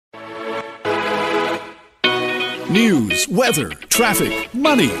News, weather, traffic,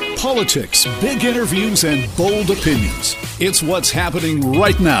 money, politics, big interviews, and bold opinions. It's what's happening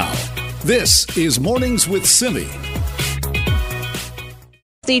right now. This is Mornings with Simi.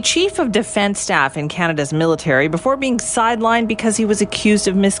 The Chief of Defence Staff in Canada's military before being sidelined because he was accused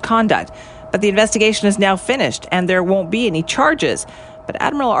of misconduct. But the investigation is now finished and there won't be any charges. But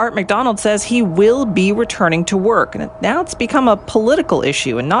Admiral Art McDonald says he will be returning to work. And now it's become a political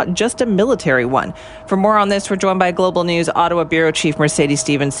issue and not just a military one. For more on this, we're joined by Global News Ottawa Bureau Chief Mercedes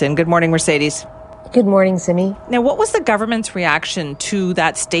Stephenson. Good morning, Mercedes. Good morning, Simi. Now, what was the government's reaction to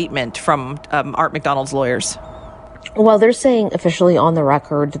that statement from Art McDonald's lawyers? Well, they're saying officially on the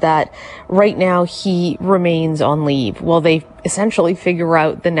record that right now he remains on leave while they essentially figure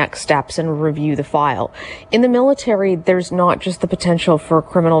out the next steps and review the file. In the military, there's not just the potential for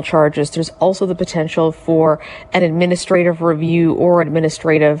criminal charges, there's also the potential for an administrative review or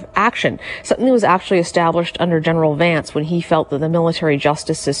administrative action. Something that was actually established under General Vance when he felt that the military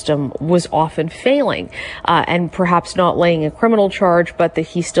justice system was often failing and perhaps not laying a criminal charge, but that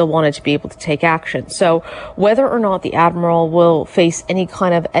he still wanted to be able to take action. So whether or not the Admiral will face any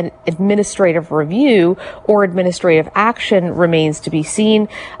kind of an administrative review or administrative action remains to be seen.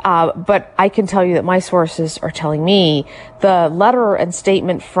 But I can tell you that my sources are telling me the letter and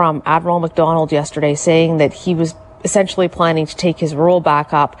statement from Admiral McDonald yesterday saying that he was essentially planning to take his role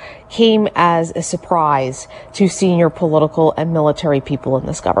back up came as a surprise to senior political and military people in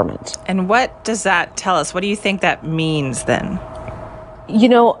this government. And what does that tell us? What do you think that means then? You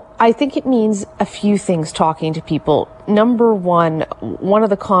know, I think it means a few things talking to people. Number one of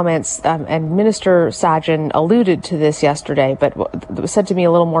the comments, and Minister Sajjan alluded to this yesterday, but what was said to me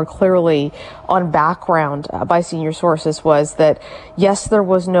a little more clearly on background by senior sources was that, yes, there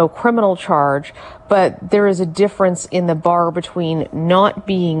was no criminal charge, but there is a difference in the bar between not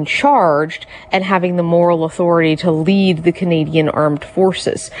being charged and having the moral authority to lead the Canadian Armed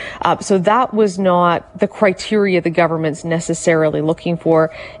Forces. So that was not the criteria the government's necessarily looking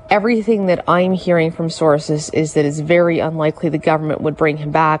for. Everything that I'm hearing from sources is that it's very unlikely the government would bring him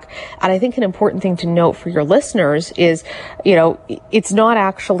back. And I think an important thing to note for your listeners is, you know, it's not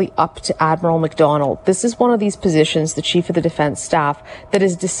actually up to Admiral McDonald. This is one of these positions, the Chief of the Defence Staff, that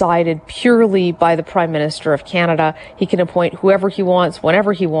is decided purely by the Prime Minister of Canada. He can appoint whoever he wants,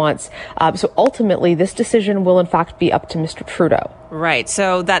 whenever he wants. So ultimately, this decision will in fact be up to Mr. Trudeau. Right.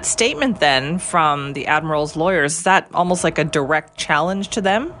 So that statement then from the Admiral's lawyers, is that almost like a direct challenge to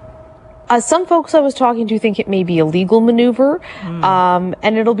them? Some folks I was talking to think it may be a legal maneuver, and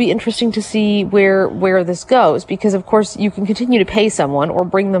it'll be interesting to see where this goes, because of course you can continue to pay someone or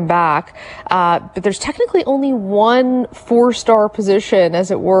bring them back, but there's technically only one 4-star position,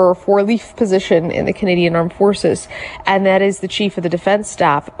 as it were, 4-leaf position in the Canadian Armed Forces, and that is the Chief of the Defence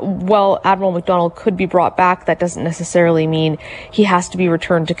Staff. Well, Admiral McDonald could be brought back. That doesn't necessarily mean he has to be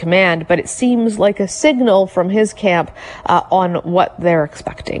returned to command, but it seems like a signal from his camp on what they're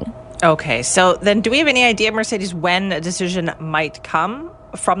expecting. Okay, so then do we have any idea, Mercedes, when a decision might come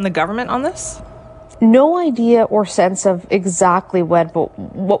from the government on this? No idea or sense of exactly when, but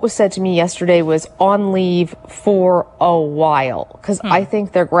what was said to me yesterday was on leave for a while, because I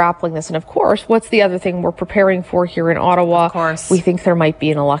think they're grappling this. And of course, what's the other thing we're preparing for here in Ottawa? Of course. We think there might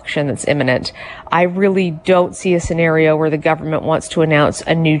be an election that's imminent. I really don't see a scenario where the government wants to announce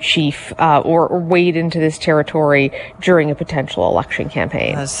a new chief or wade into this territory during a potential election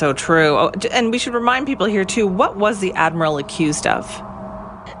campaign. That's so true. Oh, and we should remind people here, too, what was the Admiral accused of?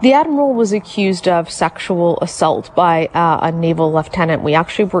 The Admiral was accused of sexual assault by a naval lieutenant. We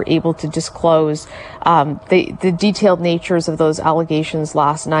actually were able to disclose the detailed natures of those allegations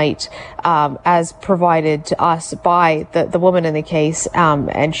last night as provided to us by the woman in the case.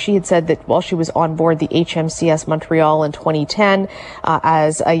 And she had said that while she was on board the HMCS Montreal in 2010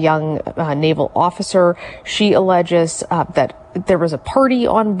 as a young naval officer, she alleges that there was a party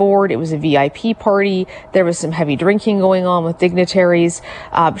on board. It was a VIP party. There was some heavy drinking going on with dignitaries.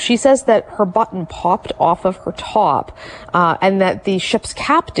 She says that her button popped off of her top, and that the ship's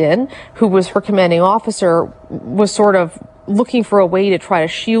captain, who was her commanding officer, was sort of looking for a way to try to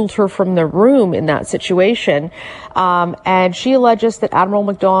shield her from the room in that situation. And she alleges that Admiral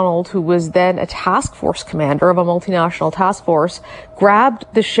McDonald, who was then a task force commander of a multinational task force, grabbed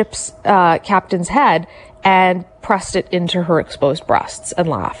the ship's captain's head and pressed it into her exposed breasts and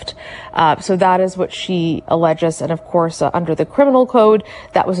laughed. So that is what she alleges. And of course, under the criminal code,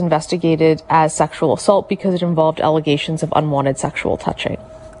 that was investigated as sexual assault because it involved allegations of unwanted sexual touching.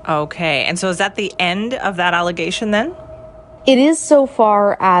 Okay. And so is that the end of that allegation then? It is so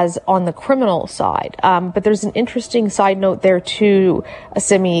far as on the criminal side, but there's an interesting side note there too,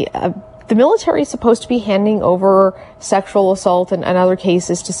 Simi. The military is supposed to be handing over sexual assault and other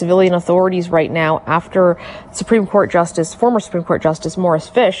cases to civilian authorities right now after former Supreme Court Justice Morris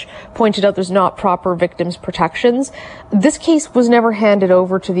Fish pointed out there's not proper victims protections. This case was never handed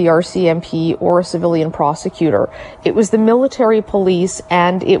over to the RCMP or a civilian prosecutor. It was the military police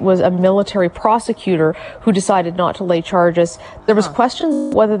and it was a military prosecutor who decided not to lay charges. There was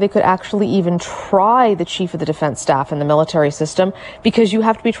questions whether they could actually even try the chief of the defense staff in the military system, because you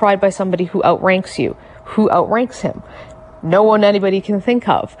have to be tried by somebody who outranks you. Who outranks him? No one anybody can think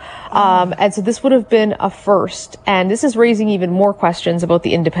of. And so this would have been a first. And this is raising even more questions about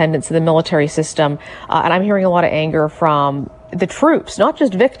the independence of the military system. And I'm hearing a lot of anger from the troops, not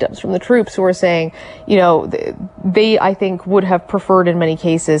just victims, from the troops who are saying, they, I think, would have preferred in many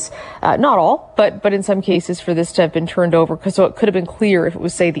cases, not all, but in some cases for this to have been turned over, because so it could have been clear if it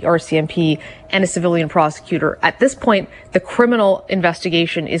was, say, the RCMP and a civilian prosecutor. At this point, the criminal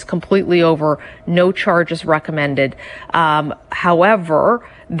investigation is completely over, no charges recommended. However,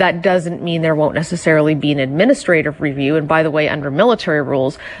 that doesn't mean there won't necessarily be an administrative review. And by the way, under military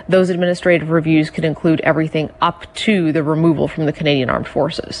rules, those administrative reviews could include everything up to the removal from the Canadian Armed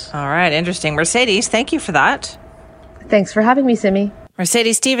Forces. All right, interesting. Mercedes, thank you for that. Thanks for having me, Simi.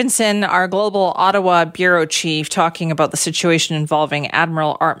 Mercedes Stephenson, our global Ottawa bureau chief, talking about the situation involving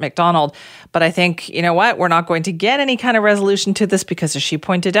Admiral Art McDonald. But I think, you know what, we're not going to get any kind of resolution to this because, as she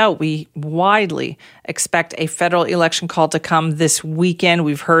pointed out, we widely expect a federal election call to come this weekend.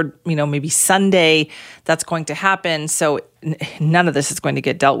 We've heard, maybe Sunday that's going to happen. So none of this is going to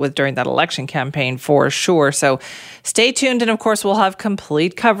get dealt with during that election campaign for sure. So stay tuned. And of course, we'll have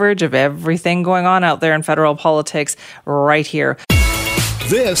complete coverage of everything going on out there in federal politics right here.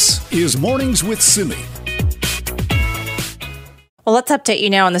 This is Mornings with Simi. Well, let's update you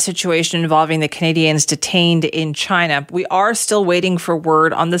now on the situation involving the Canadians detained in China. We are still waiting for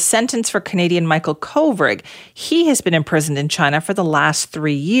word on the sentence for Canadian Michael Kovrig. He has been imprisoned in China for the last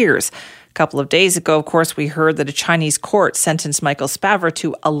 3 years. A couple of days ago, of course, we heard that a Chinese court sentenced Michael Spavor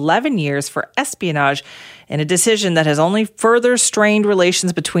to 11 years for espionage in a decision that has only further strained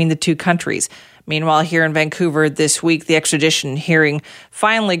relations between the two countries. Meanwhile, here in Vancouver this week, the extradition hearing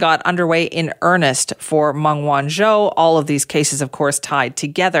finally got underway in earnest for Meng Wanzhou. All of these cases, of course, tied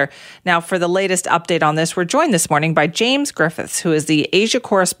together. Now, for the latest update on this, we're joined this morning by James Griffiths, who is the Asia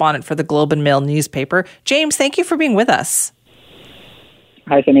correspondent for the Globe and Mail newspaper. James, thank you for being with us.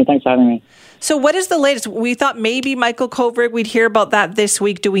 Hi, Cindy. Thanks for having me. So what is the latest? We thought maybe Michael Kovrig, we'd hear about that this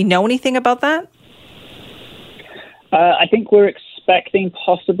week. Do we know anything about that? I think we're expecting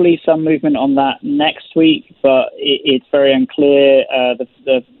possibly some movement on that next week, but it's very unclear.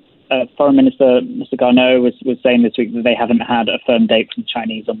 The Foreign Minister, Mr. Garneau, was saying this week that they haven't had a firm date from the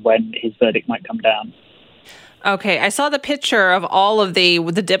Chinese on when his verdict might come down. Okay, I saw the picture of all of the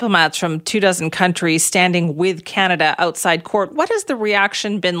diplomats from 24 countries standing with Canada outside court. What has the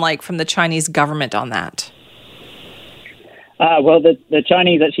reaction been like from the Chinese government on that? Well, the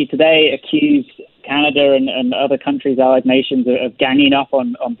Chinese actually today accused Canada and other countries, allied nations, of ganging up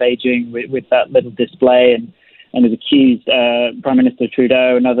on Beijing with that little display, and has accused Prime Minister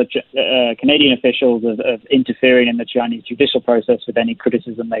Trudeau and other Canadian officials of interfering in the Chinese judicial process with any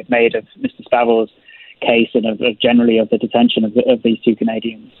criticism they've made of Mr. Spavor's case and of generally of the detention of these two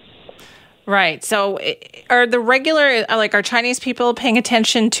Canadians. Right. So are Chinese people paying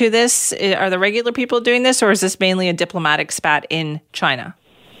attention to this? Are the regular people doing this, or is this mainly a diplomatic spat in China?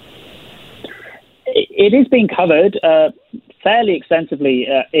 It is being covered fairly extensively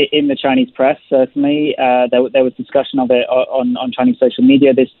in the Chinese press, certainly. There was discussion of it on Chinese social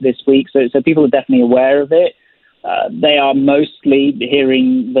media this week, so people are definitely aware of it. They are mostly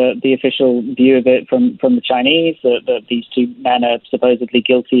hearing the official view of it from the Chinese, that these two men are supposedly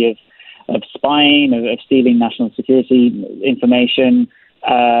guilty of spying, of stealing national security information.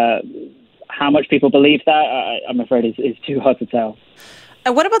 How much people believe that, I'm afraid, is too hard to tell.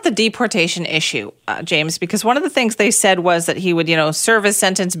 And what about the deportation issue, James? Because one of the things they said was that he would, serve his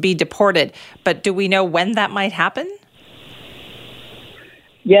sentence, be deported. But do we know when that might happen?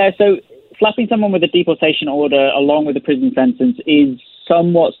 Yeah, so slapping someone with a deportation order along with a prison sentence is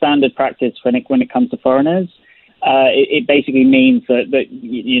somewhat standard practice when it comes to foreigners. It basically means that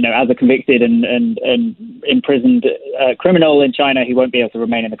as a convicted and imprisoned criminal in China, he won't be able to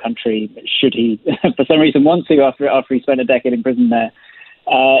remain in the country should he, for some reason, want to after he spent a decade in prison there.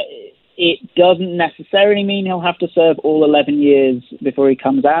 It doesn't necessarily mean he'll have to serve all 11 years before he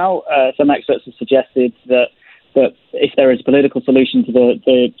comes out. Some experts have suggested that if there is a political solution to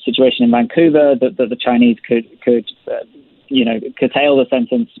the situation in Vancouver, that the Chinese could curtail the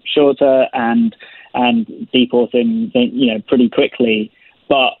sentence shorter and deport him, pretty quickly.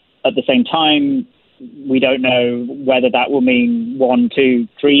 But at the same time, we don't know whether that will mean 1, 2,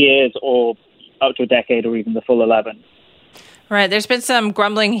 3 years or up to a decade or even the full 11. Right. There's been some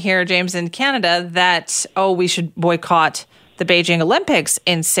grumbling here, James, in Canada that, we should boycott the Beijing Olympics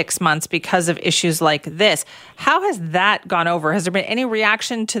in 6 months because of issues like this. How has that gone over? Has there been any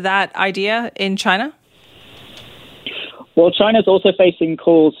reaction to that idea in China? Well, China's also facing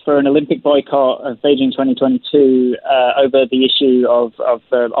calls for an Olympic boycott of Beijing 2022 over the issue of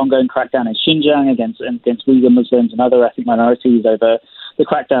the ongoing crackdown in Xinjiang against Uyghur Muslims and other ethnic minorities, over the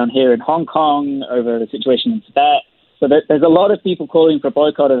crackdown here in Hong Kong, over the situation in Tibet. So there's a lot of people calling for a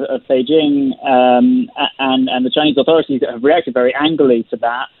boycott of Beijing, and the Chinese authorities have reacted very angrily to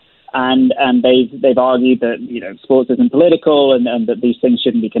that. And they've argued that sports isn't political and that these things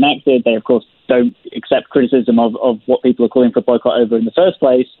shouldn't be connected. They of course don't accept criticism of what people are calling for a boycott over in the first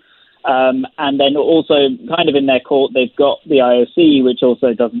place. And then also kind of in their court they've got the IOC, which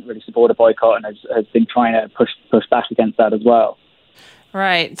also doesn't really support a boycott and has been trying to push back against that as well.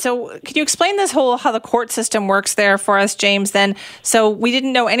 Right. So can you explain how the court system works there for us, James, then? So we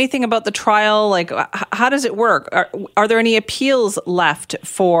didn't know anything about the trial. Like, how does it work? Are there any appeals left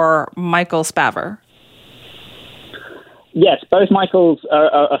for Michael Spavor? Yes, both Michaels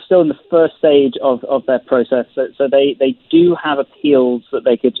are still in the first stage of their process. So they do have appeals that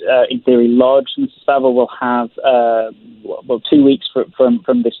they could, in theory, lodge. Mr. Spavor will have 2 weeks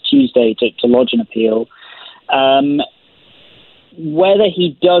from this Tuesday to lodge an appeal. Whether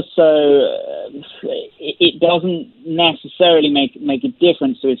he does so, it doesn't necessarily make a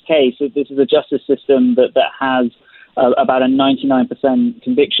difference to his case. This is a justice system that has about a 99%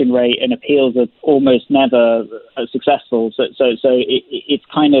 conviction rate, and appeals are almost never successful. So it's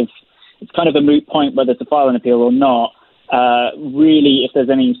kind of a moot point whether to file an appeal or not. Really, if there's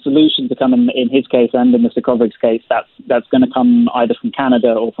any solution to come in his case and in Mr. Kovrig's case, that's going to come either from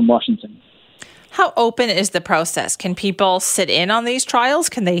Canada or from Washington. How open is the process? Can people sit in on these trials?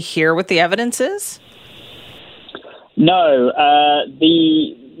 Can they hear what the evidence is? No.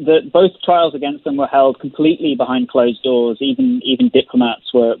 Both trials against them were held completely behind closed doors. Even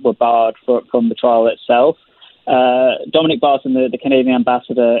diplomats were barred from the trial itself. Dominic Barton, the Canadian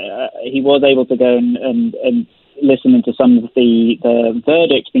ambassador, he was able to go and listen into some of the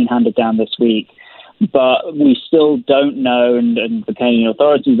verdict being handed down this week. But we still don't know, and the Canadian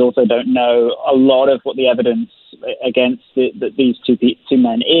authorities also don't know a lot of what the evidence against these two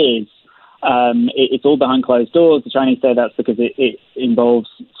men is. It's all behind closed doors. The Chinese say that's because it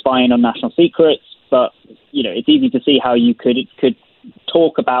involves spying on national secrets. But it's easy to see how you could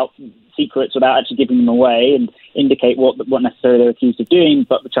talk about secrets without actually giving them away and indicate what necessarily they're accused of doing.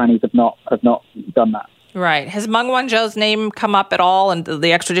 But the Chinese have not done that. Right. Has Meng Wanzhou's name come up at all? And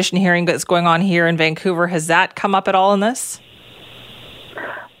the extradition hearing that's going on here in Vancouver, has that come up at all in this?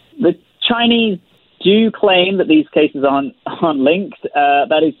 The Chinese do claim that these cases aren't linked.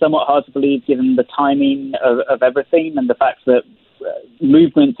 That is somewhat hard to believe given the timing of everything and the fact that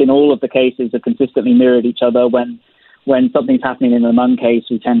movements in all of the cases have consistently mirrored each other. When something's happening in the Meng case,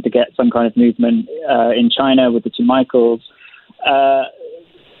 we tend to get some kind of movement in China with the two Michaels.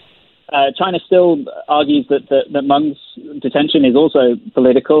 China still argues that Meng's detention is also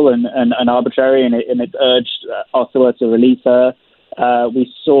political and arbitrary, and it urged Ottawa to release her.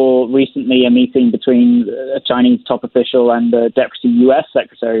 We saw recently a meeting between a Chinese top official and the Deputy U.S.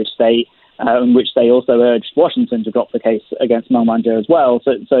 Secretary of State, in which they also urged Washington to drop the case against Meng Wanzhou as well.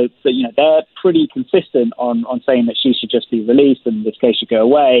 So they're pretty consistent on saying that she should just be released and this case should go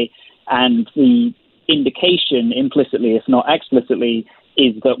away. And the indication, implicitly if not explicitly,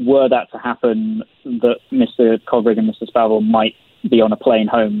 is that were that to happen, that Mr. Kovrig and Mr. Spavor might be on a plane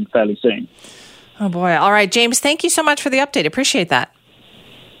home fairly soon. Oh, boy. All right, James, thank you so much for the update. Appreciate that.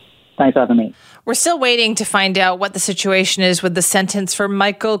 Thanks for having me. We're still waiting to find out what the situation is with the sentence for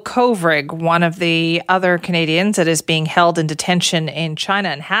Michael Kovrig, one of the other Canadians that is being held in detention in China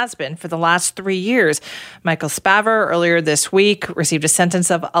and has been for the last 3 years. Michael Spavor, earlier this week, received a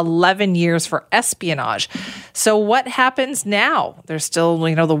sentence of 11 years for espionage. So what happens now? There's still,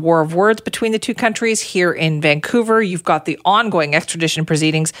 the war of words between the two countries. Here in Vancouver, you've got the ongoing extradition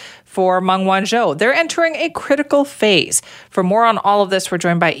proceedings for Meng Wanzhou. They're entering a critical phase. For more on all of this, we're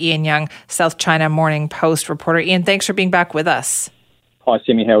joined by Ian Young, South China Morning Post reporter. Ian, thanks for being back with us. Hi,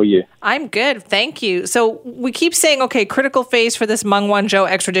 Simi. How are you? I'm good. Thank you. So we keep saying, okay, critical phase for this Meng Wanzhou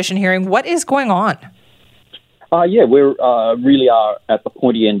extradition hearing. What is going on? We really are at the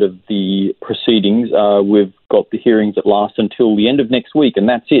pointy end of the proceedings. We've got the hearings that last until the end of next week, and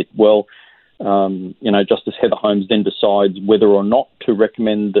that's it. Well, Justice Heather Holmes then decides whether or not to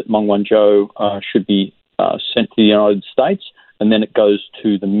recommend that Meng Wanzhou should be sent to the United States. and then it goes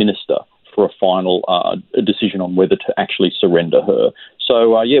to the minister for a final a decision on whether to actually surrender her.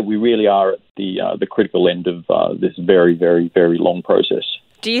 So, we really are at the critical end of this very, very, very long process.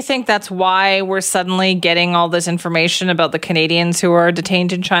 Do you think that's why we're suddenly getting all this information about the Canadians who are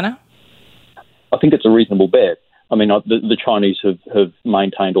detained in China? I think it's a reasonable bet. I mean, the Chinese have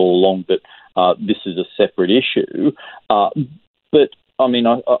maintained all along that this is a separate issue. But, I mean,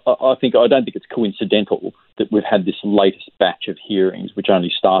 I don't think it's coincidental that we've had this latest batch of hearings, which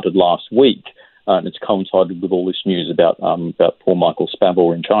only started last week, and it's coincided with all this news about poor Michael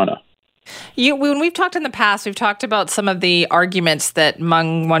Spavor in China. When we've talked in the past, we've talked about some of the arguments that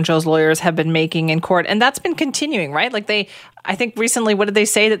Meng Wanzhou's lawyers have been making in court, and that's been continuing, right? Like I think recently, what did they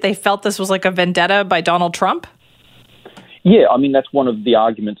say? That they felt this was like a vendetta by Donald Trump? Yeah, I mean, that's one of the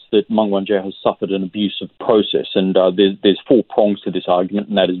arguments that Meng Wanzhou has suffered an abusive process, and there's four prongs to this argument,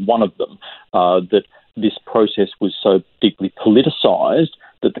 and that is one of them, that this process was so deeply politicised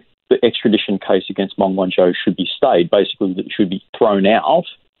that the extradition case against Meng Wanzhou should be stayed, basically that it should be thrown out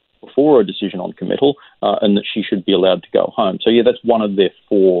before a decision on committal, and that she should be allowed to go home. So, yeah, that's one of their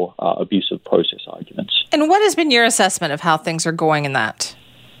four abusive process arguments. And what has been your assessment of how things are going in that?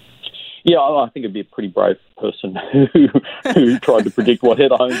 Yeah, I think it'd be a pretty brave person who tried to predict what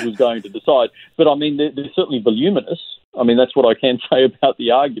Heather Holmes was going to decide. But, I mean, they're certainly voluminous. I mean, that's what I can say about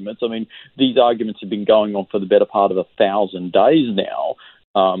the arguments. I mean, these arguments have been going on for the better part of 1,000 days now.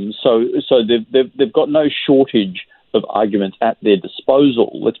 So they've got no shortage of arguments at their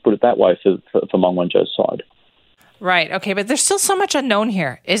disposal, let's put it that way, for Meng Wanzhou's side. Right. Okay. But there's still so much unknown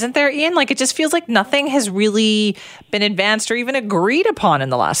here, isn't there, Ian? Like, it just feels like nothing has really been advanced or even agreed upon in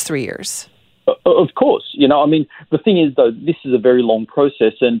the last 3 years. Of course. You know, I mean, the thing is, though, this is a very long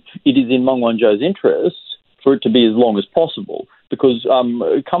process, and it is in Meng Wanzhou's interests for it to be as long as possible because,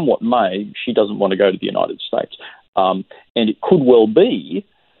 come what may, she doesn't want to go to the United States. And it could well be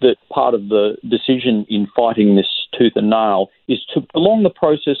that part of the decision in fighting this tooth and nail is to prolong the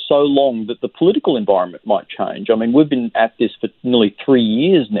process so long that the political environment might change. I mean, we've been at this for nearly 3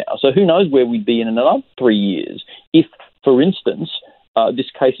 years now, so who knows where we'd be in another 3 years if, for instance,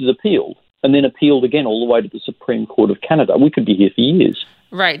 this case is appealed and then appealed again all the way to the Supreme Court of Canada. We could be here for years.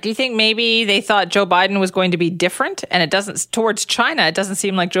 Right. Do you think maybe they thought Joe Biden was going to be different? And it doesn't, towards China, it doesn't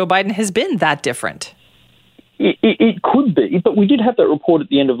seem like Joe Biden has been that different. It could be, but we did have that report at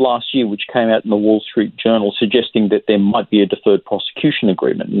the end of last year, which came out in the Wall Street Journal, suggesting that there might be a deferred prosecution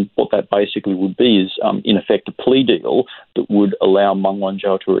agreement. And what that basically would be is, in effect, a plea deal that would allow Meng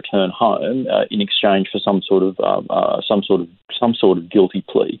Wanzhou to return home in exchange for some sort of guilty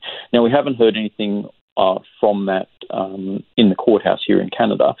plea. Now, we haven't heard anything from that in the courthouse here in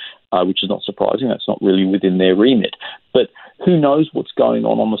Canada, which is not surprising. That's not really within their remit. But who knows what's going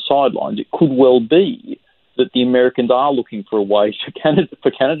on the sidelines? It could well be that the Americans are looking for a way for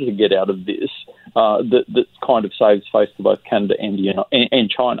Canada to get out of this that kind of saves face to both Canada and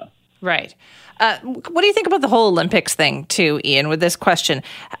China. Right. What do you think about the whole Olympics thing, too, Ian, with this question?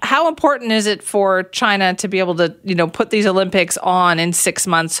 How important is it for China to be able to, put these Olympics on in 6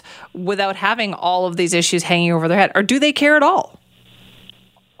 months without having all of these issues hanging over their head? Or do they care at all?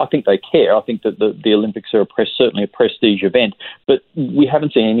 I think they care. I think that the Olympics are certainly a prestige event, but we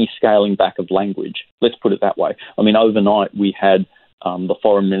haven't seen any scaling back of language. Let's put it that way. I mean, overnight we had the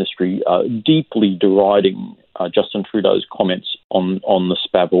Foreign Ministry deeply deriding Justin Trudeau's comments on the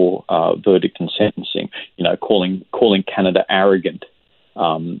Spavor verdict and sentencing. Calling Canada arrogant,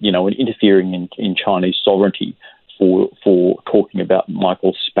 and interfering in Chinese sovereignty for talking about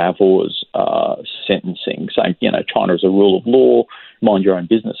Michael Spavor's sentencing, saying, China is a rule of law, mind your own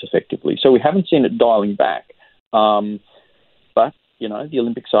business, effectively. So we haven't seen it dialing back. But, the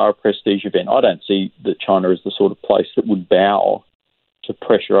Olympics are a prestige event. I don't see that China is the sort of place that would bow to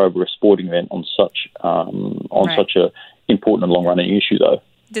pressure over a sporting event on such a important and long-running issue, though.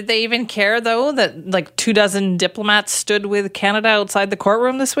 Did they even care, though, that 24 diplomats stood with Canada outside the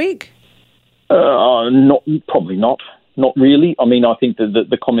courtroom this week? Probably not. Not really. I mean, I think that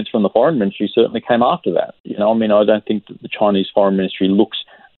the comments from the Foreign Ministry certainly came after that. I don't think that the Chinese Foreign Ministry looks...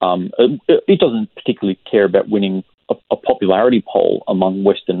 it doesn't particularly care about winning a popularity poll among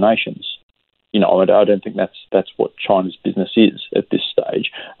Western nations. I don't think that's what China's business is at this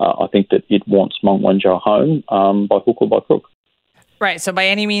stage. I think that it wants Meng Wanzhou home by hook or by crook. Right. So by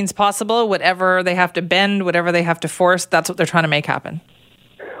any means possible, whatever they have to bend, whatever they have to force, that's what they're trying to make happen.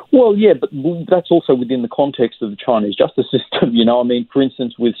 Well, yeah, but that's also within the context of the Chinese justice system. For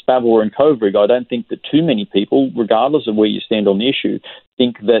instance, with Spavor and Kovrig, I don't think that too many people, regardless of where you stand on the issue,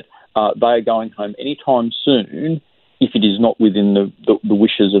 think that they are going home anytime soon if it is not within the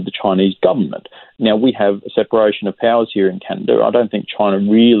wishes of the Chinese government. Now, we have a separation of powers here in Canada. I don't think China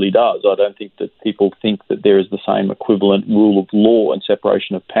really does. I don't think that people think that there is the same equivalent rule of law and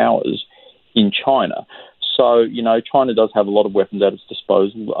separation of powers in China. So, China does have a lot of weapons at its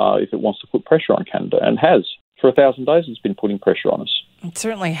disposal if it wants to put pressure on Canada, and has. For 1,000 days, it's been putting pressure on us. It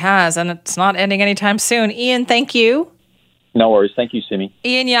certainly has, and it's not ending anytime soon. Ian, thank you. No worries. Thank you, Simi.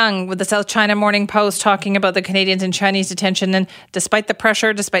 Ian Young with the South China Morning Post talking about the Canadians in Chinese detention. And despite the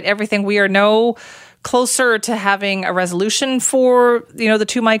pressure, despite everything, we are no closer to having a resolution for, the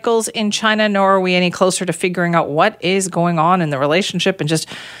two Michaels in China, nor are we any closer to figuring out what is going on in the relationship and just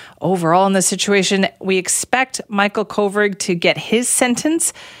overall in the situation. We expect Michael Kovrig to get his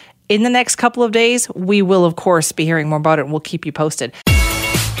sentence in the next couple of days. We will, of course, be hearing more about it, and we'll keep you posted.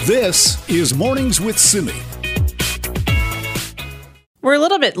 This is Mornings with Simi. We're a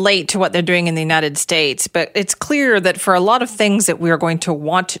little bit late to what they're doing in the United States, but it's clear that for a lot of things that we are going to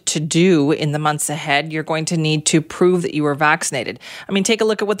want to do in the months ahead, you're going to need to prove that you are vaccinated. I mean, take a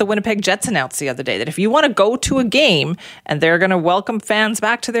look at what the Winnipeg Jets announced the other day, that if you want to go to a game and they're going to welcome fans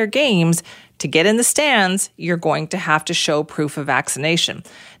back to their games, to get in the stands, you're going to have to show proof of vaccination.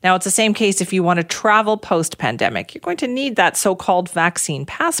 Now, it's the same case if you want to travel post-pandemic. You're going to need that so-called vaccine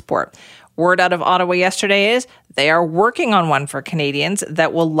passport. Word out of Ottawa yesterday is they are working on one for Canadians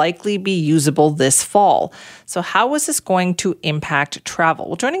that will likely be usable this fall. So how is this going to impact travel?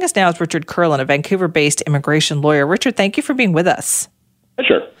 Well, joining us now is Richard Curlin, a Vancouver-based immigration lawyer. Richard, thank you for being with us.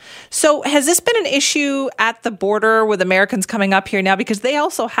 Sure. So has this been an issue at the border with Americans coming up here now? Because they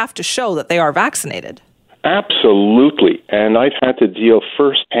also have to show that they are vaccinated. Absolutely. And I've had to deal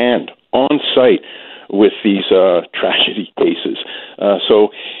firsthand on site with these tragedy cases. So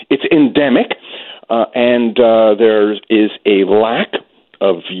it's endemic, and there is a lack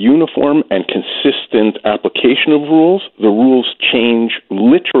of uniform and consistent application of rules. The rules change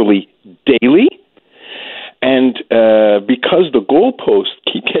literally daily. And because the goalposts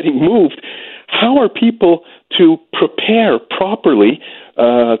keep getting moved, how are people to prepare properly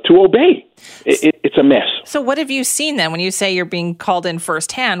to obey? It's a mess. So what have you seen then when you say you're being called in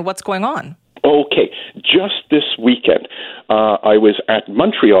firsthand? What's going on? Okay, just this weekend, I was at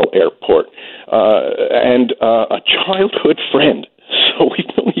Montreal Airport, and a childhood friend, so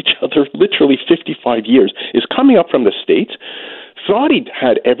we've known each other literally 55 years, is coming up from the States, thought he'd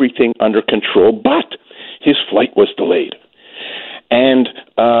had everything under control, but his flight was delayed. And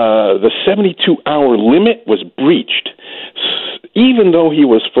the 72-hour limit was breached. Even though he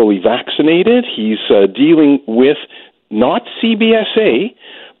was fully vaccinated, he's dealing with not CBSA,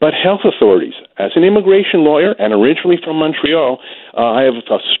 but health authorities. As an immigration lawyer and originally from Montreal, I have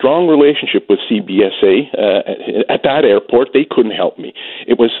a strong relationship with CBSA. At that airport, they couldn't help me.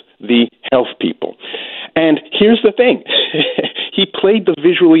 It was the health people. And here's the thing. He played the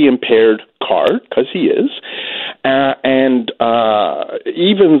visually impaired card, because he is, and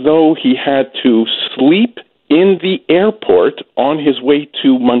even though he had to sleep in the airport on his way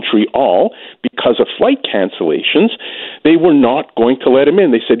to Montreal because of flight cancellations, they were not going to let him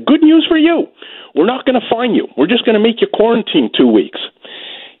in. They said, good news for you. We're not going to fine you. We're just going to make you quarantine 2 weeks.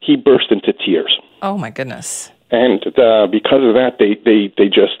 He burst into tears. Oh, my goodness. And because of that, they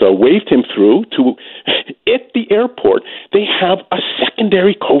just waved him through to, at the airport, they have a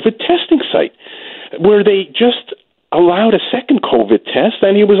secondary COVID testing site where they just allowed a second COVID test,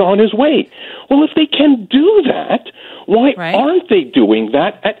 and he was on his way. Well, if they can do that, why aren't they doing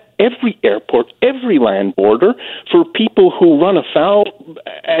that at every airport, every land border, for people who run afoul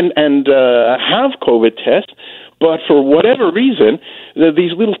and have COVID tests, but for whatever reason,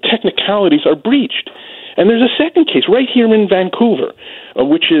 these little technicalities are breached? And there's a second case right here in Vancouver,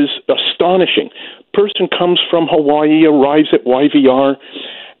 which is astonishing. Person comes from Hawaii, arrives at YVR,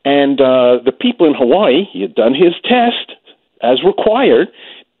 and the people in Hawaii, he had done his test as required,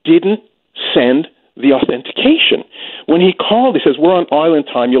 didn't send the authentication. When he called, he says, we're on island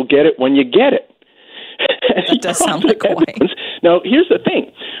time, you'll get it when you get it. That does sound like Hawaii. Now, here's the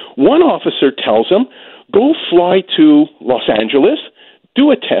thing. One officer tells him, go fly to Los Angeles, do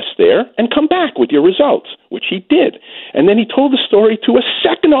a test there, and come back with your results, which he did. And then he told the story to a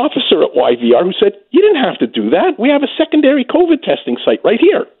second officer at YVR who said, you didn't have to do that. We have a secondary COVID testing site right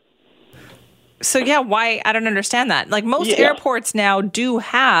here. So, why? I don't understand that. Like, most airports now do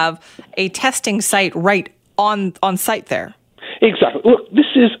have a testing site right on site there. Exactly. Look, this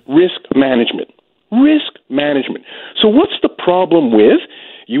is risk management. Risk management. So what's the problem with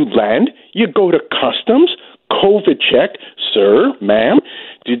you land, you go to customs, COVID check, sir, ma'am,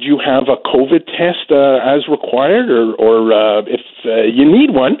 did you have a COVID test as required, or if you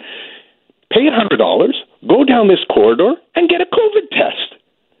need one, pay $100, go down this corridor and get a COVID test.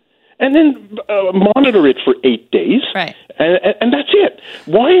 And then monitor it for 8 days, right? And that's it.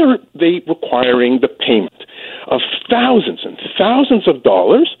 Why are they requiring the payment of thousands and thousands of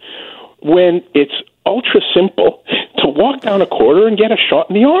dollars when it's ultra simple to walk down a corridor and get a shot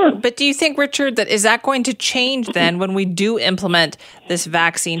in the arm? But do you think, Richard, is that going to change then when we do implement this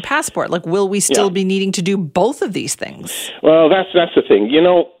vaccine passport? Like, will we still be needing to do both of these things? Well, that's the thing.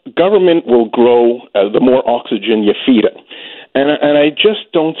 Government will grow the more oxygen you feed it. And I just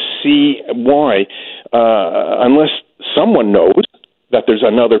don't see why, unless someone knows that there's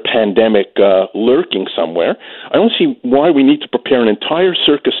another pandemic lurking somewhere, I don't see why we need to prepare an entire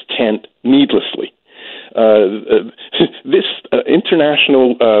circus tent needlessly. This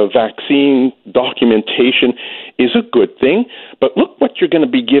international vaccine documentation is a good thing, but look what you're going to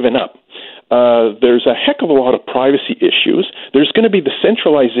be giving up. There's a heck of a lot of privacy issues. There's going to be the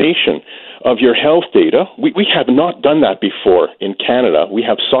centralization of your health data. We have not done that before in Canada. We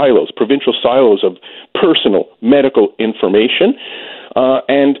have silos, provincial silos of personal medical information.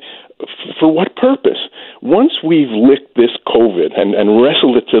 And for what purpose? Once we've licked this COVID and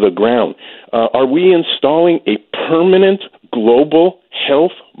wrestled it to the ground, are we installing a permanent global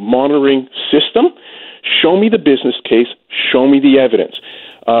health monitoring system? Show me the business case. Show me the evidence.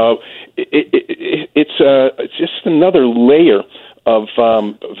 It's just another layer of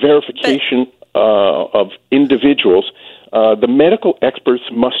verification of individuals. The medical experts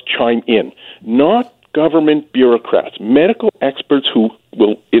must chime in, not government bureaucrats. Medical experts who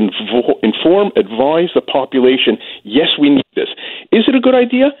will inform, advise the population, yes, we need this. Is it a good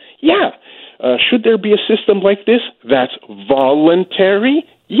idea? Yeah. Should there be a system like this that's voluntary?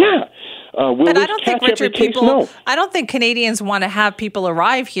 Yeah. But I don't think, Richard, I don't think Canadians want to have people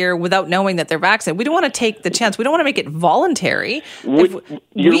arrive here without knowing that they're vaccinated. We don't want to take the chance. We don't want to make it voluntary.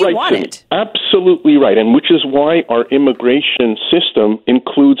 You're right, want it. Absolutely right, and which is why our immigration system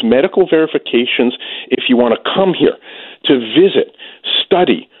includes medical verifications if you want to come here to visit,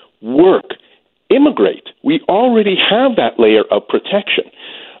 study, work, immigrate. We already have that layer of protection.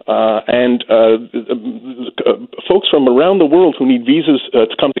 And folks from around the world who need visas to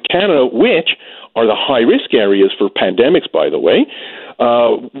come to Canada, which are the high-risk areas for pandemics, by the way,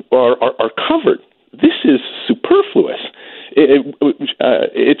 are covered. This is superfluous.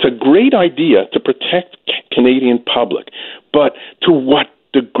 It's a great idea to protect Canadian public, but to what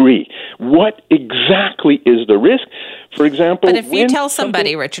degree? What exactly is the risk? For example, but if you tell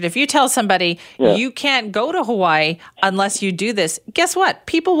somebody, Richard, you can't go to Hawaii unless you do this, guess what?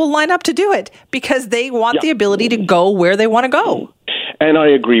 People will line up to do it because they want the ability to go where they want to go. And I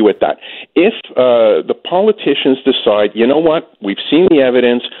agree with that. If the politicians decide, you know what, we've seen the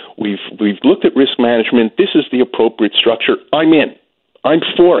evidence, we've looked at risk management, this is the appropriate structure, I'm in. I'm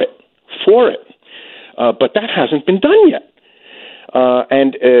for it. But that hasn't been done yet.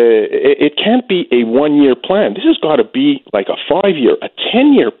 And it can't be a one-year plan. This has got to be like a 5-year, a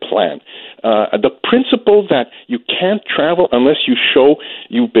 10-year plan. The principle that you can't travel unless you show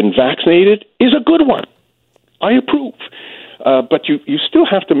you've been vaccinated is a good one. I approve. But you still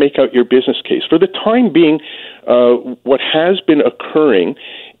have to make out your business case. For the time being, what has been occurring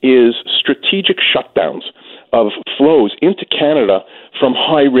is strategic shutdowns of flows into Canada from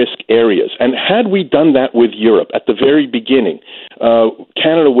high-risk areas. And had we done that with Europe at the very beginning,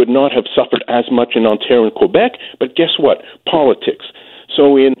 Canada would not have suffered as much in Ontario and Quebec, but guess what? Politics.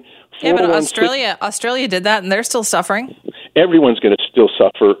 So in... Yeah, but Australia did that, and they're still suffering. Everyone's going to still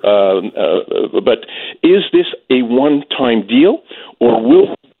suffer. But is this a one-time deal, or will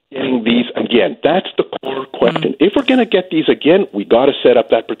we be getting these again? That's the core question. If we're going to get these again, we got to set up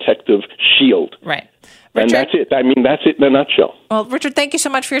that protective shield. Right. Richard? And that's it. I mean, that's it in a nutshell. Well, Richard, thank you so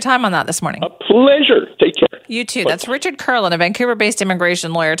much for your time on that this morning. A pleasure. Take care. You too. That's Richard Curlin, a Vancouver-based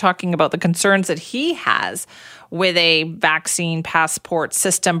immigration lawyer, talking about the concerns that he has with a vaccine passport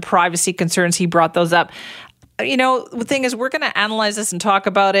system, privacy concerns. He brought those up. You know, the thing is, we're going to analyze this and talk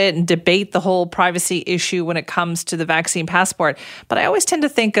about it and debate the whole privacy issue when it comes to the vaccine passport. But I always tend to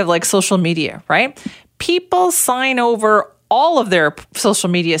think of like social media, right? People sign over all of their social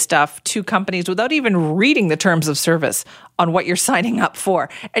media stuff to companies without even reading the terms of service on what you're signing up for.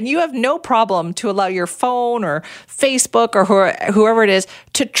 And you have no problem to allow your phone or Facebook or whoever it is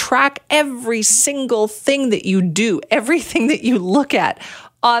to track every single thing that you do, everything that you look at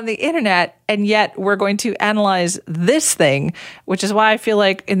on the internet. And yet we're going to analyze this thing, which is why I feel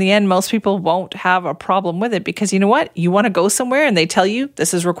like in the end, most people won't have a problem with it, because you know what? You want to go somewhere and they tell you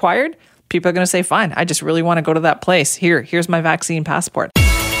this is required. People are going to say, fine, I just really want to go to that place. Here's my vaccine passport.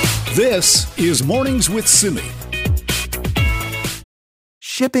 This is Mornings with Simi.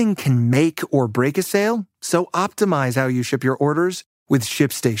 shipping can make or break a sale, so optimize how you ship your orders with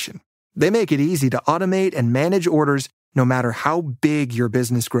ShipStation. They make it easy to automate and manage orders no matter how big your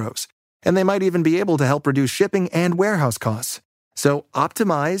business grows. And they might even be able to help reduce shipping and warehouse costs. So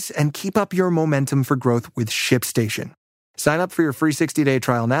optimize and keep up your momentum for growth with ShipStation. Sign up for your free 60-day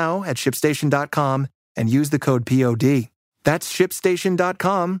trial now at ShipStation.com and use the code POD. That's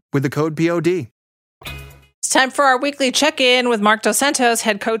ShipStation.com with the code POD. It's time for our weekly check-in with Marc Dos Santos,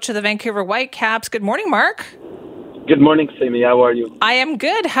 head coach of the Vancouver Whitecaps. Good morning, Marc. Good morning, Simi. How are you? I am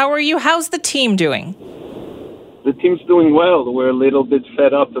good. How are you? How's the team doing? The team's doing well. We're a little bit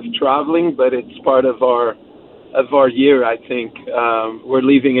fed up of traveling, but it's part of our year, I think. We're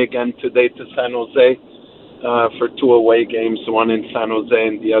leaving again today to San Jose for 2 away games, one in San Jose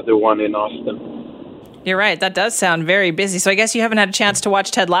and the other one in Austin. You're right. That does sound very busy. So I guess you haven't had a chance to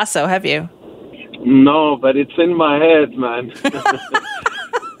watch Ted Lasso, have you? No, but it's in my head, man.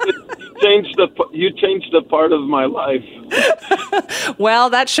 You changed a part of my life.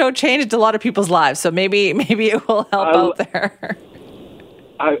 Well, that show changed a lot of people's lives, so maybe it will help out there.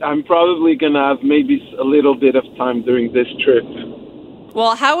 I'm probably going to have maybe a little bit of time during this trip.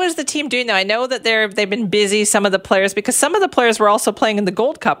 Well, how is the team doing, though? I know that they've been busy, some of the players, because some of the players were also playing in the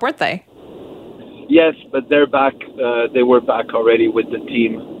Gold Cup, weren't they? Yes, but they're back. They were back already with the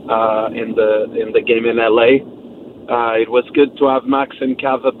team in the game in LA. It was good to have Max and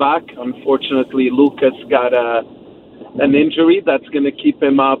Cava back. Unfortunately, Lucas got an injury that's going to keep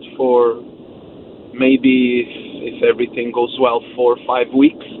him out for maybe, if everything goes well, 4 or 5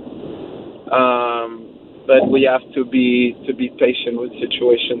 weeks. But we have to be patient with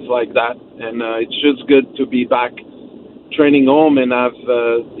situations like that, and it's just good to be back training home and have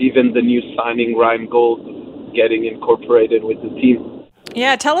even the new signing Ryan Gold getting incorporated with the team.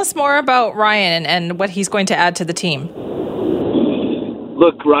 Yeah, tell us more about Ryan and what he's going to add to the team.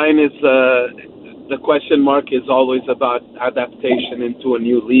 Look, Ryan is the question mark is always about adaptation into a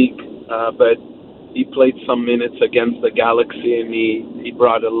new league, but he played some minutes against the Galaxy and he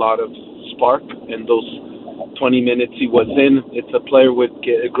brought a lot of spark in those 20 minutes he was in. It's a player with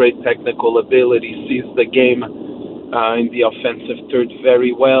great technical ability, sees the game in the offensive third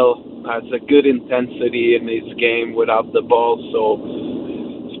very well, has a good intensity in his game without the ball, so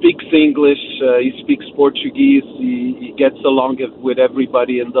speaks English, he speaks Portuguese, he gets along with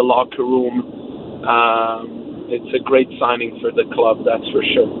everybody in the locker room. It's a great signing for the club, that's for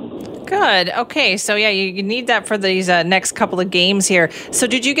sure. Good. Okay, so yeah, you need that for these next couple of games here. So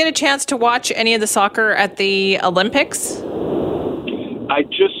did you get a chance to watch any of the soccer at the Olympics? I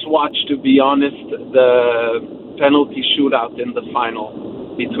just watched, to be honest, the penalty shootout in the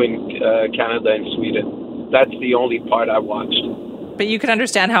final between Canada and Sweden. That's the only part I watched. But you can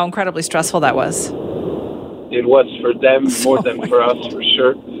understand how incredibly stressful that was. It was for them more than for us, for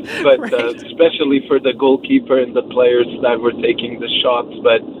sure. But right. Especially for the goalkeeper and the players that were taking the shots.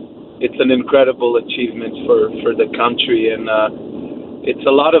 But it's an incredible achievement for the country. And it's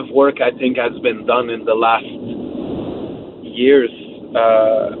a lot of work, I think, has been done in the last years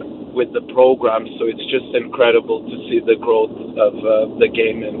with the program. So it's just incredible to see the growth of the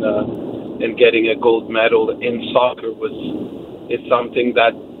game and getting a gold medal in soccer is something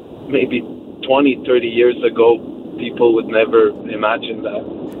that maybe 20, 30 years ago, people would never imagine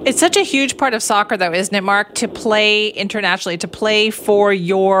that. It's such a huge part of soccer, though, isn't it, Marc, to play internationally, to play for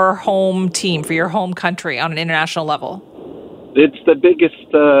your home team, for your home country on an international level? It's the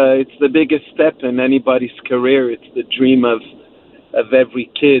biggest step in anybody's career. It's the dream of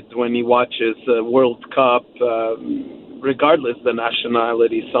every kid when he watches a World Cup, regardless of the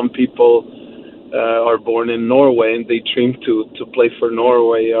nationality. Some people are born in Norway and they dream to play for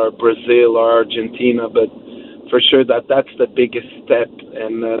Norway or Brazil or Argentina, but for sure that's the biggest step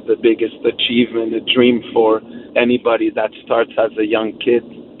and the biggest achievement, a dream for anybody that starts as a young kid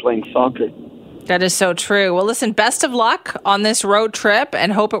playing soccer. That is so true. Well, listen, best of luck on this road trip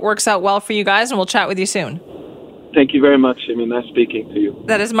and hope it works out well for you guys, and we'll chat with you soon. Thank you very much. Nice speaking to you.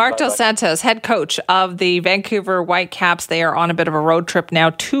 That is Marc Dos Santos, head coach of the Vancouver Whitecaps. They are on a bit of a road trip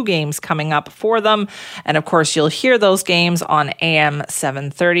now, 2 games coming up for them. And of course, you'll hear those games on AM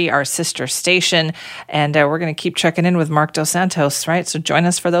 730, our sister station. And we're going to keep checking in with Marc Dos Santos, right? So join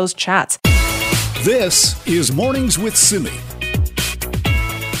us for those chats. This is Mornings with Simi.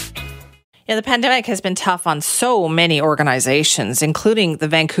 Yeah, the pandemic has been tough on so many organizations, including the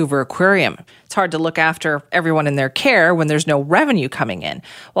Vancouver Aquarium. It's hard to look after everyone in their care when there's no revenue coming in.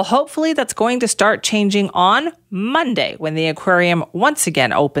 Well, hopefully that's going to start changing on Monday when the aquarium once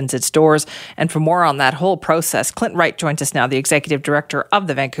again opens its doors. And for more on that whole process, Clint Wright joins us now, the executive director of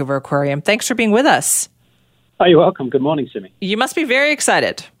the Vancouver Aquarium. Thanks for being with us. Oh, you're welcome. Good morning, Simi. You must be very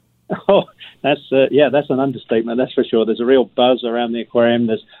excited. Oh, that's an understatement. That's for sure. There's a real buzz around the aquarium.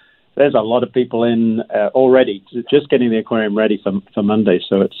 There's a lot of people in already, just getting the aquarium ready for Monday.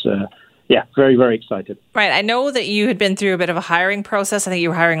 So it's very, very excited. Right. I know that you had been through a bit of a hiring process. I think you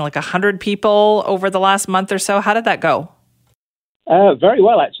were hiring like 100 people over the last month or so. How did that go? Very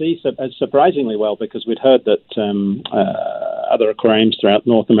well, actually, surprisingly well, because we'd heard that other aquariums throughout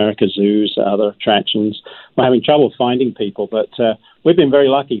North America, zoos, other attractions, were having trouble finding people. But we've been very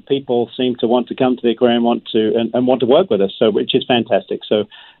lucky. People seem to want to come to the aquarium, want to work with us, which is fantastic. So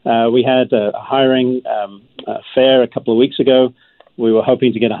we had a hiring fair a couple of weeks ago. We were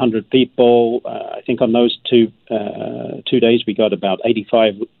hoping to get 100 people. I think on those two days we got about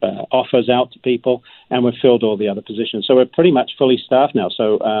 85 offers out to people, and we've filled all the other positions. So we're pretty much fully staffed now,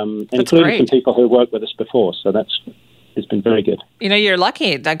 so including some people who worked with us before. So it's been very good. You know, you're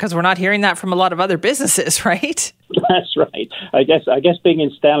lucky because we're not hearing that from a lot of other businesses, right? That's right. I guess being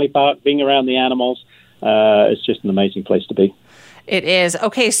in Stanley Park, being around the animals, it's just an amazing place to be. It is.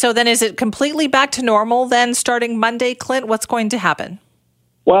 Okay, so then is it completely back to normal then starting Monday, Clint? What's going to happen?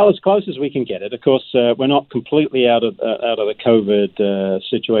 Well, as close as we can get it. Of course, we're not completely out of the COVID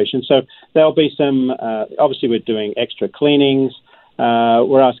situation. So there'll be some, obviously we're doing extra cleanings.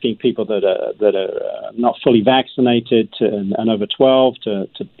 We're asking people that are not fully vaccinated and over 12 to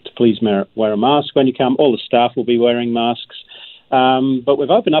please wear a mask when you come. All the staff will be wearing masks. But we've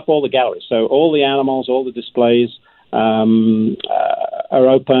opened up all the galleries. So all the animals, all the displays, are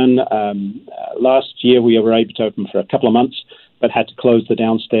open. Last year we were able to open for a couple of months, but had to close the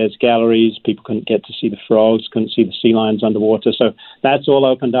downstairs galleries. People couldn't get to see the frogs, couldn't see the sea lions underwater. So that's all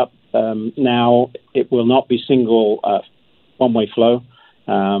opened up. Now it will not be single one-way flow,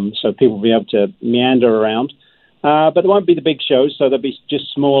 so people will be able to meander around. But there won't be the big shows, so they'll be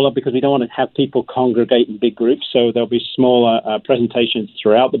just smaller because we don't want to have people congregate in big groups. So there'll be smaller presentations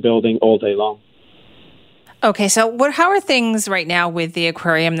throughout the building all day long. Okay, so how are things right now with the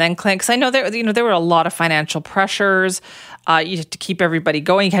aquarium then, Clint? Because I know there were a lot of financial pressures. You had to keep everybody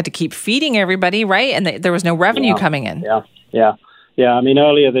going. You had to keep feeding everybody, right? And there was no revenue coming in. Yeah. I mean,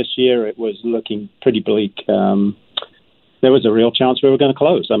 earlier this year it was looking pretty bleak. There was a real chance we were going to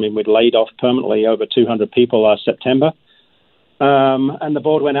close. I mean, we'd laid off permanently over 200 people last September. And the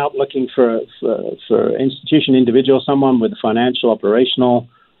board went out looking for institution individual, someone with financial, operational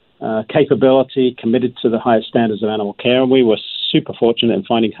capability, committed to the highest standards of animal care. And we were super fortunate in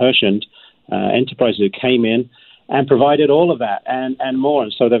finding Herschend Enterprises who came in and provided all of that and more.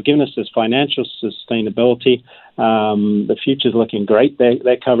 And so they've given us this financial sustainability. The future's looking great.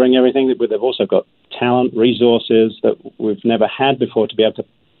 They're covering everything. They've also got talent, resources that we've never had before to be able to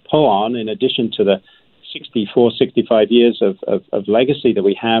pull on, in addition to the 65 years of legacy that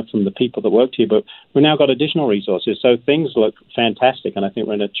we have from the people that worked here, but we've now got additional resources. So things look fantastic, and I think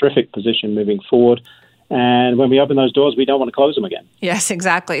we're in a terrific position moving forward. And when we open those doors, we don't want to close them again. Yes,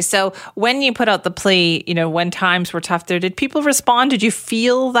 exactly. So when you put out the plea, when times were tough there, did people respond? Did you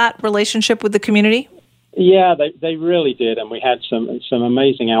feel that relationship with the community? Yeah, they really did. And we had some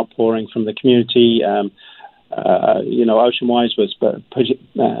amazing outpouring from the community. Oceanwise was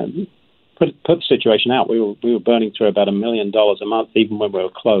put the situation out. We were burning through about $1 million a month, even when we were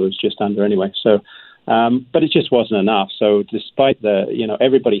closed, just under anyway. So, but it just wasn't enough. So, despite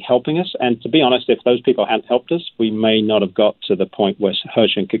everybody helping us, and to be honest, if those people hadn't helped us, we may not have got to the point where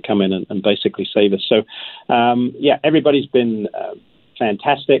Herschend could come in and basically save us. So, everybody's been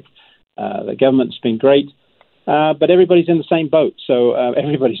fantastic. The government's been great. But everybody's in the same boat, so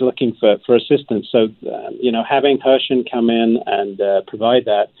everybody's looking for assistance. So, having Herschend come in and provide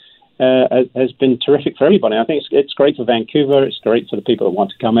that has been terrific for everybody. I think it's great for Vancouver. It's great for the people that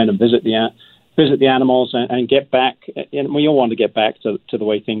want to come in and visit the animals and get back. We all want to get back to the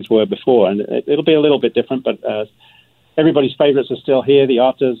way things were before, and it'll be a little bit different. But everybody's favorites are still here: the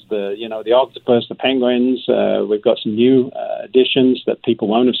otters, the octopus, the penguins. We've got some new additions that people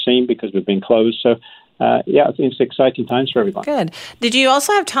won't have seen because we've been closed. So. I think it's exciting times for everyone. Good. Did you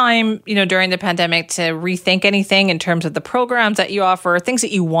also have time, during the pandemic to rethink anything in terms of the programs that you offer, things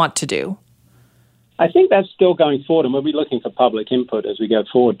that you want to do? I think that's still going forward, and we'll be looking for public input as we go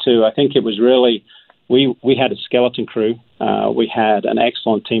forward too. I think it was really, we had a skeleton crew. We had an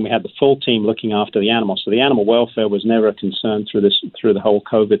excellent team. We had the full team looking after the animals. So the animal welfare was never a concern through the whole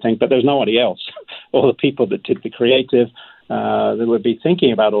COVID thing, but there's nobody else. All the people that did the creative, that would be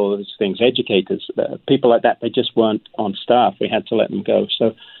thinking about all of these things, educators, people like that, they just weren't on staff. We had to let them go.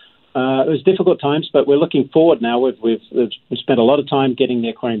 So it was difficult times, but we're looking forward now. We've spent a lot of time getting the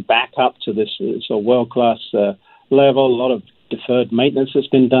aquarium back up to this world-class level, a lot of deferred maintenance that's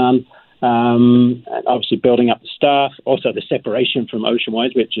been done. And obviously building up the staff, also the separation from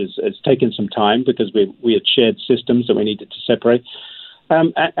Oceanwide, which has taken some time because we had shared systems that we needed to separate.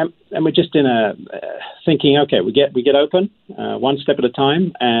 And we're just in thinking, okay, we get open one step at a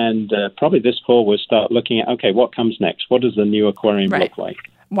time, and probably this fall we'll start looking at, okay, what comes next? What does the new aquarium look like?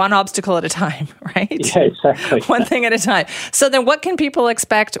 One obstacle at a time, right? Yeah, exactly. One thing at a time. So then what can people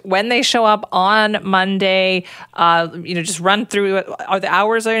expect when they show up on Monday? Just run through it. Are the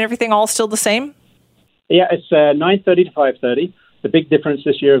hours and everything all still the same? Yeah, it's 9:30 to 5:30. The big difference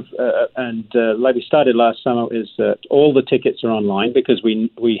this year, like we started last summer, is that all the tickets are online because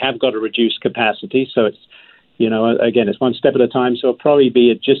we have got a reduced capacity. So it's, again, it's one step at a time. So it'll probably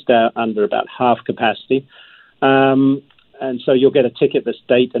be just under about half capacity. And so you'll get a ticket that's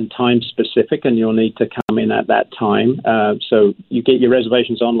date and time specific, and you'll need to come in at that time. So you get your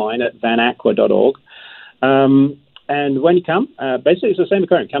reservations online at vanaqua.org. And when you come, basically it's the same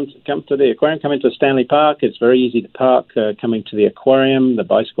aquarium. Come to the aquarium, come into Stanley Park. It's very easy to park coming to the aquarium. The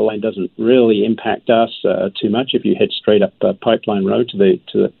bicycle lane doesn't really impact us too much if you head straight up Pipeline Road to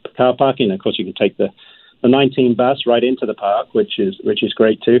the car parking. Of course, you can take the 19 bus right into the park, which is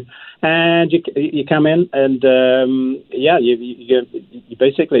great too. And you come in, and you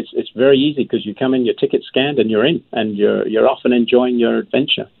basically it's very easy because you come in, your ticket scanned, and you're in, and you're off and enjoying your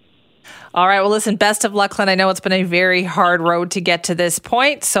adventure. All right. Well, listen, best of luck, Clint. I know it's been a very hard road to get to this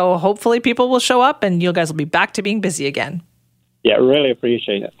point, so hopefully people will show up and you guys will be back to being busy again. Yeah, really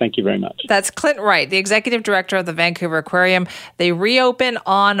appreciate it. Thank you very much. That's Clint Wright, the executive director of the Vancouver Aquarium. They reopen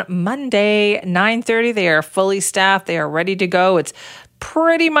on Monday, 9:30. They are fully staffed. They are ready to go. It's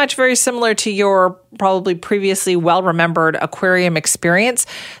pretty much very similar to your probably previously well-remembered aquarium experience.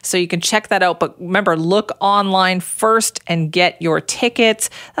 So you can check that out. But remember, look online first and get your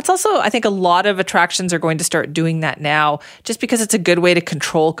tickets. That's also, I think a lot of attractions are going to start doing that now, just because it's a good way to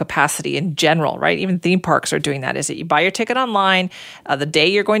control capacity in general, right? Even theme parks are doing that. Is that you buy your ticket online the day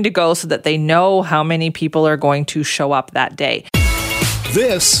you're going to go so that they know how many people are going to show up that day.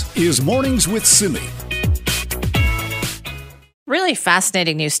 This is Mornings with Simi. Really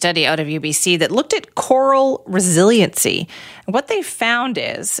fascinating new study out of UBC that looked at coral resiliency. And what they found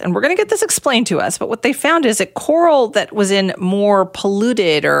is, and we're going to get this explained to us, but what they found is that coral that was in more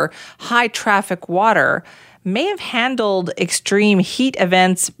polluted or high traffic water may have handled extreme heat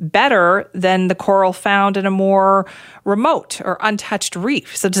events better than the coral found in a more remote or untouched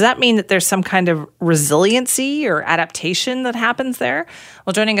reef. So does that mean that there's some kind of resiliency or adaptation that happens there?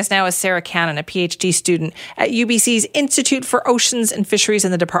 Well, joining us now is Sarah Cannon, a PhD student at UBC's Institute for Oceans and Fisheries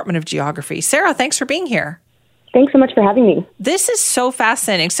in the Department of Geography. Sarah, thanks for being here. Thanks so much for having me. This is so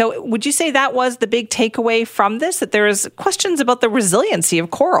fascinating. So would you say that was the big takeaway from this, that there is questions about the resiliency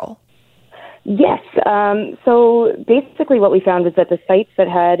of coral? Yes. So basically what we found was that the sites that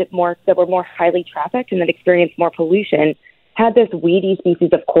were more highly trafficked and that experienced more pollution had this weedy species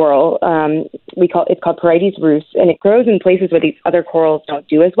of coral. It's called Porites rus, and it grows in places where these other corals don't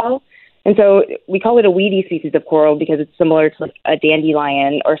do as well. And so we call it a weedy species of coral because it's similar to like a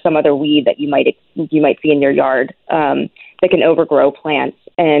dandelion or some other weed that you might see in your yard that can overgrow plants,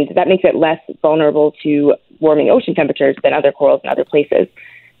 and that makes it less vulnerable to warming ocean temperatures than other corals in other places.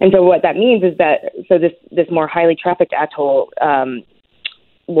 And so what that means is that this more highly trafficked atoll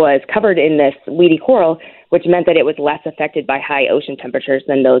was covered in this weedy coral, which meant that it was less affected by high ocean temperatures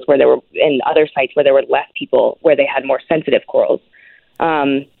than those where there were in other sites where there were less people, where they had more sensitive corals.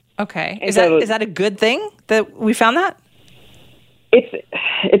 Okay. Is that a good thing that we found that? It's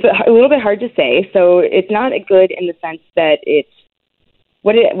a little bit hard to say. So it's not a good in the sense that it's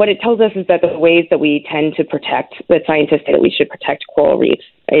what it tells us is that the ways that we tend to protect, that scientists say that we should protect coral reefs,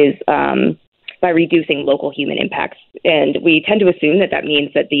 is by reducing local human impacts. And we tend to assume that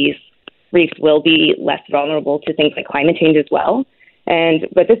means that these reefs will be less vulnerable to things like climate change as well. And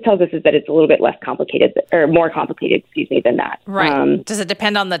what this tells us is that it's a little bit less complicated, or more complicated, than that. Right. Does it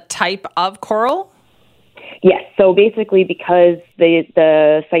depend on the type of coral? Yes. So basically, because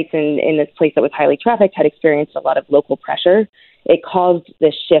the sites in this place that was highly trafficked had experienced a lot of local pressure, it caused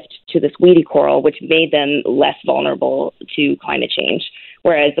this shift to this weedy coral, which made them less vulnerable to climate change.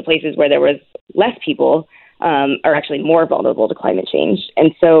 Whereas the places where there was less people are actually more vulnerable to climate change.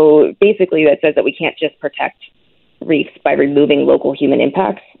 And so basically that says that we can't just protect reefs by removing local human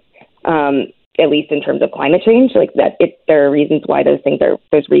impacts, at least in terms of climate change. Like that, there are reasons why those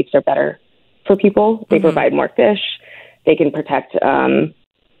reefs are better for people. They provide more fish. They can protect from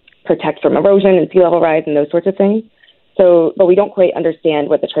erosion and sea level rise and those sorts of things. So, but we don't quite understand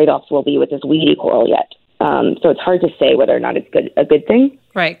what the trade-offs will be with this weedy coral yet. So it's hard to say whether or not it's a good thing.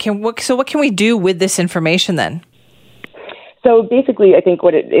 Right. So what can we do with this information then? So basically, I think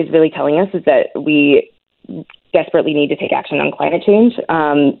what it is really telling us is that we desperately need to take action on climate change.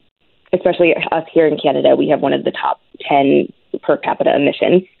 Especially us here in Canada, we have one of the top 10 per capita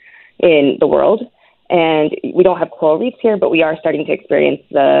emissions in the world. And we don't have coral reefs here, but we are starting to experience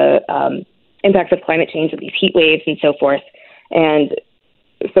the impacts of climate change with these heat waves and so forth. And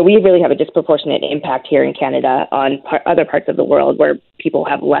so we really have a disproportionate impact here in Canada on other parts of the world where people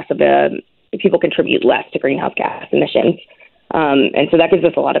contribute less to greenhouse gas emissions. And so that gives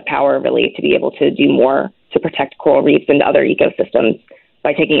us a lot of power, really, to be able to do more to protect coral reefs and other ecosystems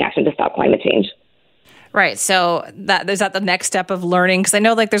by taking action to stop climate change. Right. So is that the next step of learning? Because I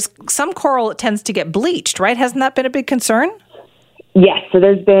know there's some coral that tends to get bleached, right? Hasn't that been a big concern? Yes. So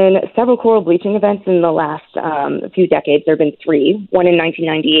there's been several coral bleaching events in the last few decades. There have been 3, one in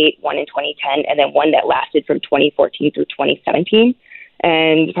 1998, one in 2010, and then one that lasted from 2014 through 2017.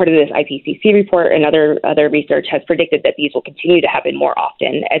 And part of this IPCC report and other research has predicted that these will continue to happen more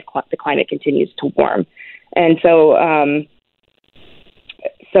often as the climate continues to warm. And so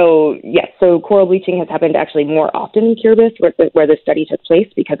coral bleaching has happened actually more often in Kiribati, where the study took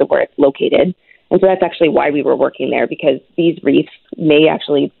place, because of where it's located. And so that's actually why we were working there, because these reefs may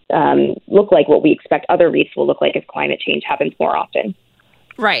actually look like what we expect other reefs will look like if climate change happens more often.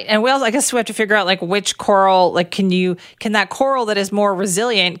 Right. And I guess we have to figure out which coral, can that coral that is more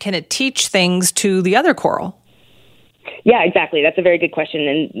resilient, can it teach things to the other coral? Yeah, exactly. That's a very good question.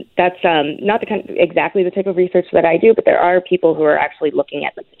 And that's not exactly the type of research that I do, but there are people who are actually looking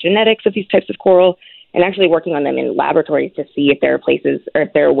at the genetics of these types of coral and actually working on them in laboratories to see if there are places or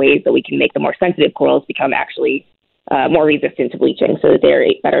if there are ways that we can make the more sensitive corals become actually more resistant to bleaching so that they're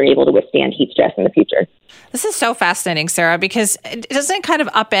better able to withstand heat stress in the future. This is so fascinating, Sarah, because doesn't it kind of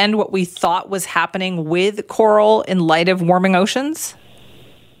upend what we thought was happening with coral in light of warming oceans?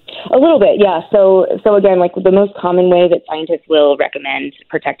 A little bit, yeah. So again, the most common way that scientists will recommend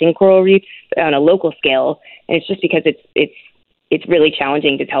protecting coral reefs on a local scale, and it's just because it's really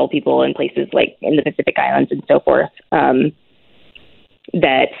challenging to tell people in places like in the Pacific Islands and so forth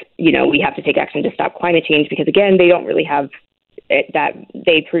that we have to take action to stop climate change, because again, they don't really have that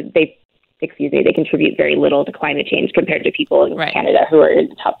they contribute very little to climate change compared to people in Canada who are in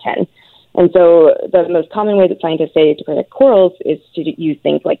the top 10. And so the most common way that scientists say to protect corals is to use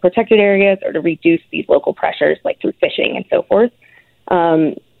things like protected areas or to reduce these local pressures, like through fishing and so forth.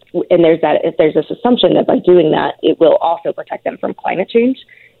 And there's this assumption that by doing that, it will also protect them from climate change.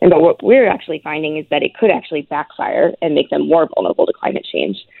 But what we're actually finding is that it could actually backfire and make them more vulnerable to climate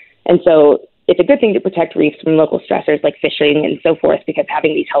change. And so it's a good thing to protect reefs from local stressors like fishing and so forth, because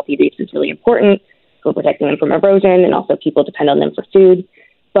having these healthy reefs is really important for protecting them from erosion, and also people depend on them for food.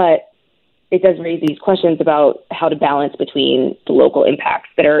 But it does raise these questions about how to balance between the local impacts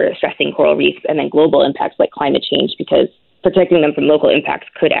that are stressing coral reefs and then global impacts like climate change, because protecting them from local impacts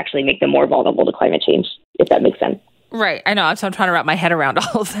could actually make them more vulnerable to climate change, if that makes sense. Right. I know. So I'm trying to wrap my head around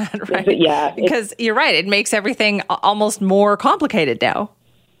all of that, right? Yeah. Because you're right. It makes everything almost more complicated now.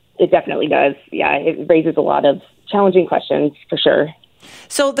 It definitely does. Yeah. It raises a lot of challenging questions, for sure.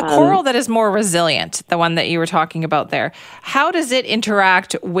 So the coral that is more resilient, the one that you were talking about there, how does it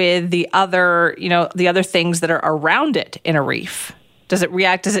interact with the other things that are around it in a reef? Does it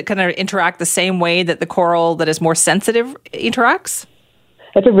react? Does it kind of interact the same way that the coral that is more sensitive interacts?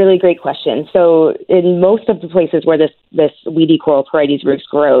 That's a really great question. So in most of the places where this weedy coral Porites rufus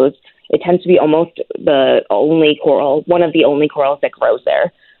grows, it tends to be almost one of the only corals that grows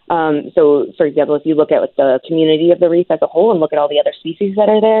there. So, for example, if you look at the community of the reef as a whole and look at all the other species that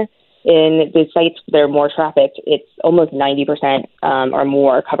are there, in the sites that are more trafficked, it's almost 90% or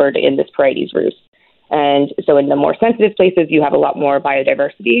more covered in this Porites rufus. And so in the more sensitive places, you have a lot more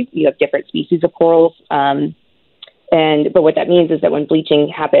biodiversity. You have different species of corals. But what that means is that when bleaching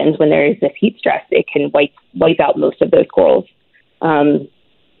happens, when there is this heat stress, it can wipe out most of those corals.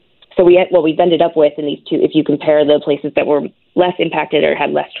 So what we've ended up with in these two, if you compare the places that were less impacted or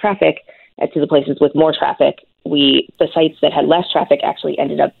had less traffic to the places with more traffic, the sites that had less traffic actually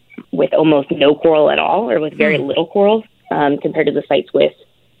ended up with almost no coral at all, or with very little coral, compared to the sites with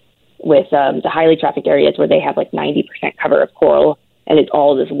the highly trafficked areas where they have 90% cover of coral, and it's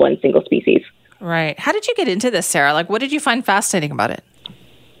all this one single species. Right. How did you get into this, Sarah? What did you find fascinating about it?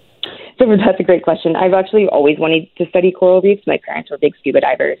 So that's a great question. I've actually always wanted to study coral reefs. My parents were big scuba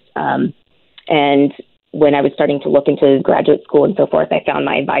divers. And when I was starting to look into graduate school and so forth, I found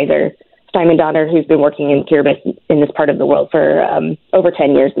my advisor, Steinman Donner, who's been working in Kiribati in this part of the world for over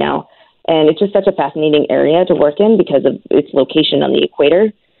 10 years now. And it's just such a fascinating area to work in because of its location on the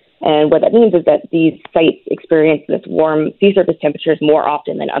equator. And what that means is that these sites experience this warm sea surface temperatures more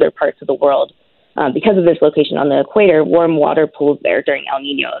often than other parts of the world. because of this location on the equator, warm water pools there during El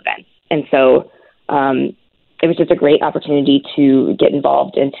Nino events. And so it was just a great opportunity to get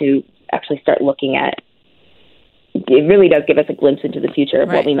involved and to actually start looking at. It really does give us a glimpse into the future of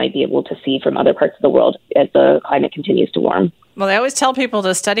what we might be able to see from other parts of the world as the climate continues to warm. Well, they always tell people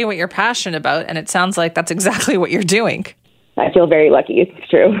to study what you're passionate about, and it sounds like that's exactly what you're doing. I feel very lucky. It's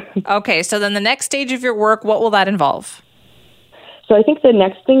true. Okay, so then the next stage of your work, what will that involve? So I think the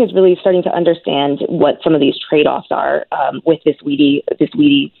next thing is really starting to understand what some of these trade-offs are with this weedy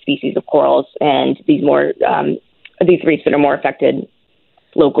species of corals and these reefs that are more affected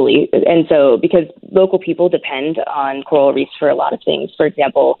locally. And so because local people depend on coral reefs for a lot of things. For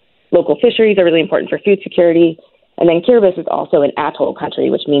example, local fisheries are really important for food security. And then Kiribati is also an atoll country,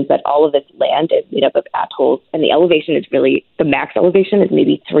 which means that all of its land is made up of atolls. And the elevation is really, the max elevation is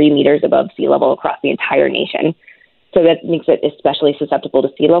maybe 3 meters above sea level across the entire nation. So that makes it especially susceptible to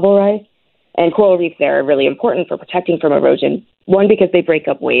sea level rise. And coral reefs there are really important for protecting from erosion. One, because they break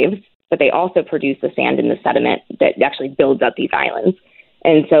up waves, but they also produce the sand and the sediment that actually builds up these islands.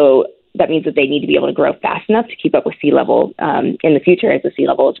 And so that means that they need to be able to grow fast enough to keep up with sea level in the future as the sea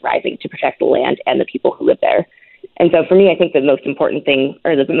level is rising to protect the land and the people who live there. And so for me, I think the most important thing,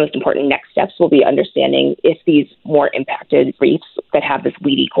 or the most important next steps, will be understanding if these more impacted reefs that have this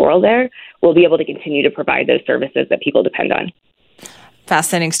weedy coral there will be able to continue to provide those services that people depend on.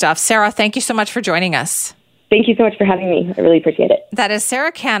 Fascinating stuff. Sarah, thank you so much for joining us. Thank you so much for having me. I really appreciate it. That is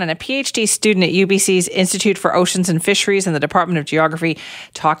Sarah Cannon, a PhD student at UBC's Institute for Oceans and Fisheries in the Department of Geography,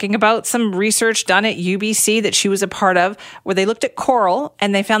 talking about some research done at UBC that she was a part of, where they looked at coral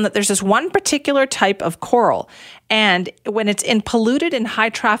and they found that there's this one particular type of coral. And when it's in polluted and high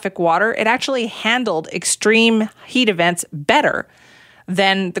traffic water, it actually handled extreme heat events better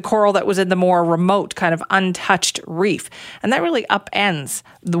than the coral that was in the more remote, kind of untouched reef. And that really upends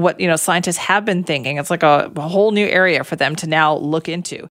what scientists have been thinking. It's like a whole new area for them to now look into.